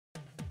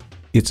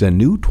It's a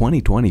new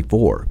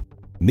 2024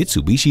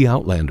 Mitsubishi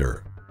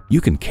Outlander.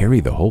 You can carry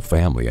the whole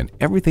family and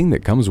everything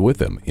that comes with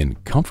them in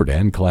comfort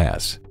and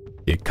class.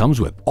 It comes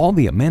with all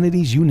the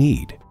amenities you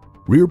need: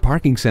 rear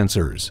parking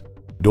sensors,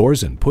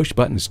 doors and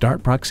push-button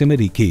start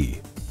proximity key,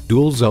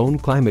 dual-zone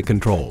climate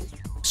control,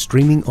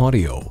 streaming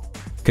audio,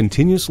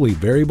 continuously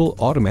variable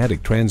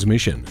automatic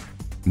transmission,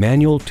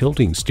 manual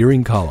tilting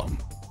steering column,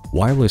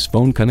 wireless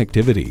phone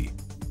connectivity,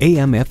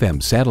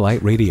 AM/FM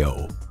satellite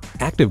radio,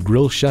 active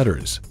grille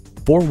shutters,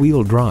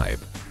 four-wheel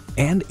drive,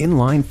 and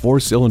inline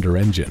four-cylinder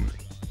engine.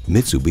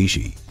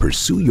 Mitsubishi,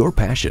 pursue your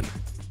passion.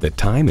 The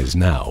time is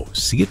now.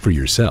 See it for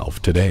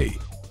yourself today.